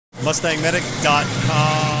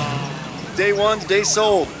MustangMedic.com. Day one, day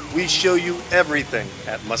sold. We show you everything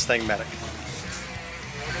at Mustang Medic.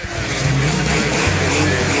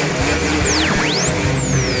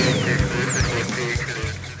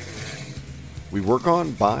 We work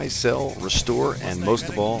on, buy, sell, restore, and most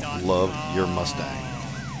of all, love your Mustang.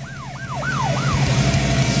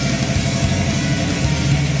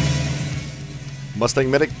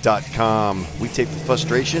 MustangMedic.com. We take the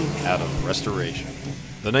frustration out of restoration.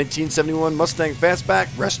 The 1971 Mustang Fastback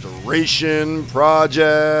Restoration Project.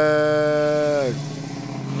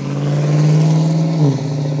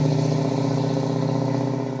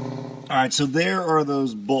 Alright, so there are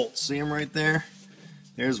those bolts. See them right there?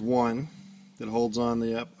 There's one that holds on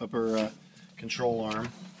the upper control arm.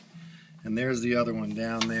 And there's the other one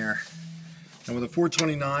down there. And with a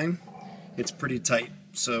 429, it's pretty tight.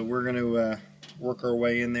 So we're going to work our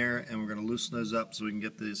way in there, and we're going to loosen those up so we can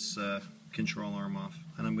get this control arm off.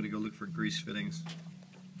 And I'm going to go look for grease fittings.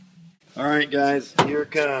 Alright guys, here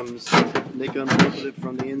it comes. Nick unbolted it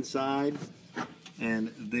from the inside,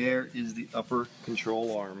 and there is the upper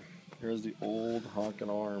control arm. There's the old honking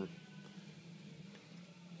arm.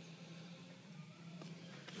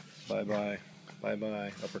 Bye-bye.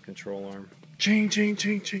 Bye-bye, upper control arm. Ching, ching,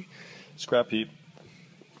 ching, ching. Scrap heap.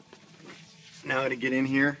 Now I'm going to get in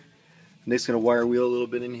here. Nick's going to wire wheel a little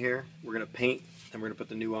bit in here. We're going to paint, and we're going to put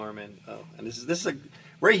the new arm in. Oh, and this is a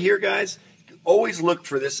right here, guys. Always look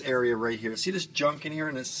for this area right here. See this junk in here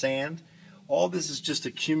and this sand? All this is just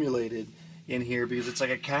accumulated in here because it's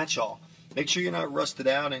like a catch-all. Make sure you're not rusted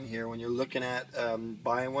out in here when you're looking at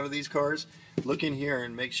buying one of these cars. Look in here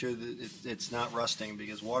and make sure that it's not rusting,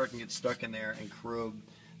 because water can get stuck in there and corrode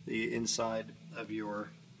the inside of your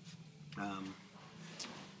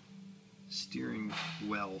steering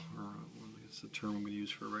well, or what's the term I'm going to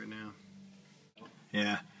use for it right now.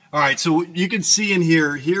 Yeah. Alright, so you can see in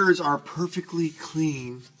here, here is our perfectly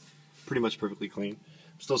clean, pretty much perfectly clean.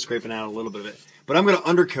 I'm still scraping out a little bit of it. But I'm going to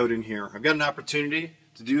undercoat in here. I've got an opportunity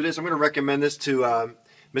to do this. I'm going to recommend this to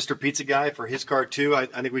Mr. Pizza Guy for his car too. I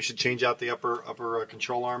think we should change out the upper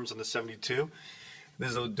control arms on the 72.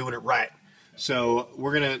 This is doing it right. So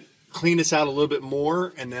we're going to clean this out a little bit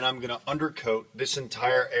more, and then I'm going to undercoat this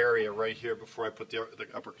entire area right here before I put the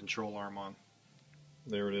upper control arm on.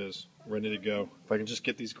 There it is, ready to go. If I can just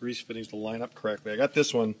get these grease fittings to line up correctly. I got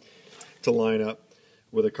this one to line up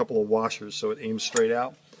with a couple of washers so it aims straight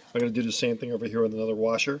out. I'm going to do the same thing over here with another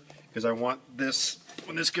washer, because I want this,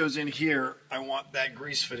 when this goes in here, I want that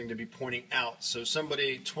grease fitting to be pointing out. So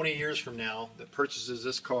somebody 20 years from now that purchases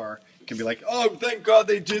this car can be like, oh, thank God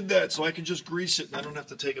they did that, so I can just grease it and I don't have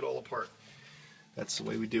to take it all apart. That's the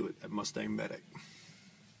way we do it at Mustang Medic.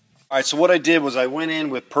 Alright, so what I did was I went in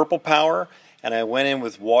with purple power, and I went in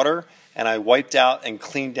with water, and I wiped out and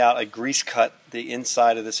cleaned out, I grease cut the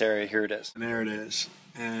inside of this area. Here it is. And there it is.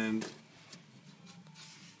 And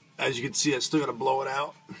as you can see, I still got to blow it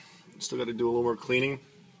out. Still got to do a little more cleaning.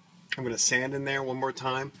 I'm going to sand in there one more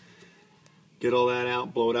time, get all that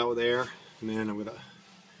out, blow it out with air, and then I'm going to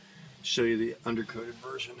show you the undercoated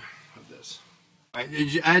version of this.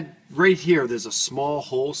 Right here, there's a small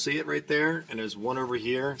hole, see it right there? And there's one over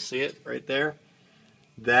here, see it right there?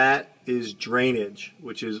 That is drainage,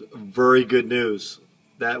 which is very good news.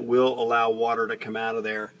 That will allow water to come out of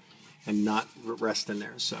there and not rest in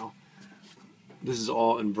there. So this is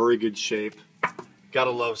all in very good shape.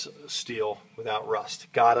 Gotta love steel without rust.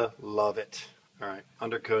 Gotta love it. All right,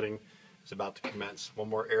 undercoating is about to commence. One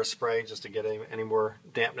more air spray just to get any more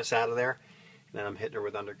dampness out of there. And then I'm hitting her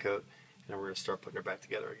with undercoat, and we're gonna start putting her back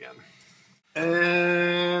together again.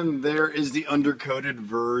 And there is the undercoated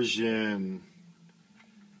version.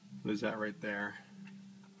 What is that right there?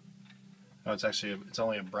 Oh, it's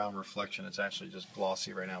only a brown reflection. It's actually just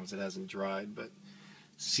glossy right now because it hasn't dried. But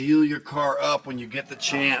seal your car up when you get the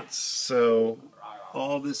chance. So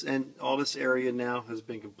all this area now has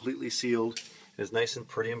been completely sealed. It's nice and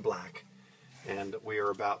pretty and black. And we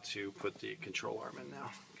are about to put the control arm in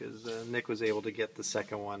now, because Nick was able to get the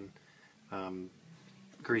second one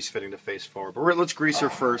grease fitting to face forward. But let's grease her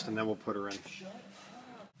first, and then we'll put her in.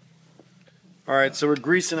 Alright, so we're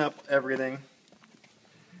greasing up everything.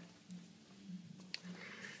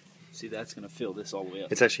 See, that's going to fill this all the way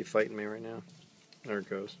up. It's actually fighting me right now. There it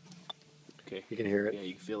goes. Okay. You can hear it. Yeah,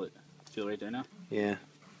 you can feel it. Feel it right there now? Yeah.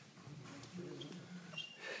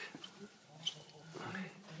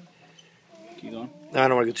 Keep going. I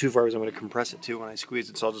don't want to go too far because I'm going to compress it too when I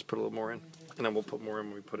squeeze it, so I'll just put a little more in. And then we'll put more in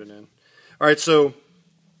when we put it in. Alright, so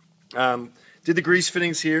did the grease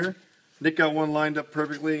fittings here. Nick got one lined up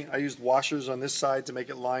perfectly. I used washers on this side to make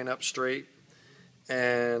it line up straight.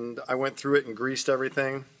 And I went through it and greased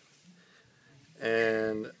everything.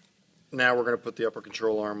 And now we're going to put the upper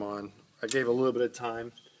control arm on. I gave a little bit of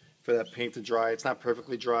time for that paint to dry. It's not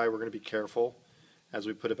perfectly dry. We're going to be careful as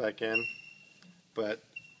we put it back in. But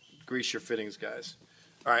grease your fittings, guys.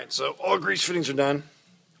 All right, so all grease fittings are done.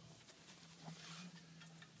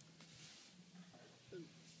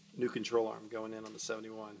 New control arm going in on the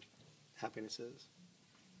 71. Happiness is.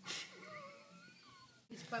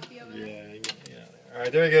 Yeah. All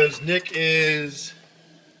right, there he goes. Nick is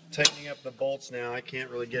tightening up the bolts now. I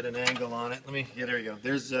can't really get an angle on it. Yeah, there you go.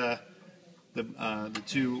 There's the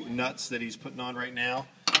two nuts that he's putting on right now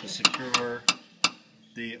to secure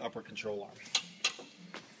the upper control arm.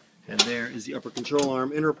 And there is the upper control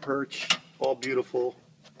arm, inner perch, all beautiful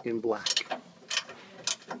in black.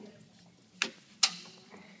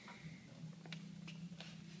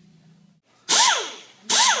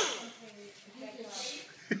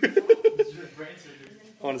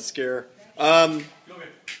 On a scare. And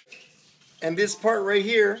this part right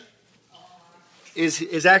here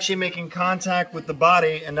is actually making contact with the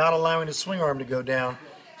body and not allowing the swing arm to go down.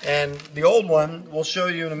 And the old one, we'll show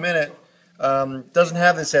you in a minute, doesn't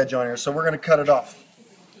have this edge on here, so we're going to cut it off.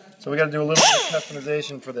 So we got to do a little bit of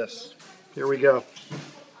customization for this. Here we go.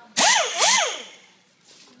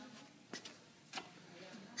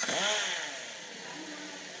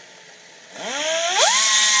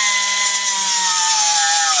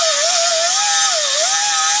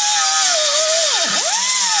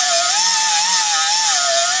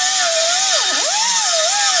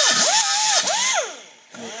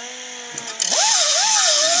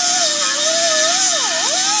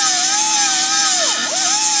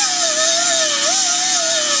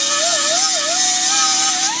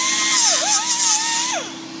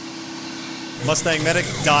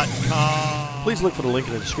 MustangMedic.com. Please look for the link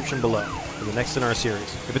in the description below for the next in our series.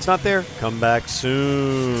 If it's not there, come back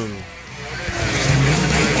soon.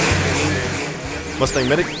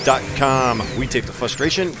 MustangMedic.com. We take the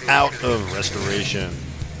frustration out of restoration.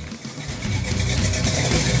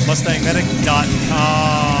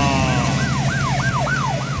 MustangMedic.com.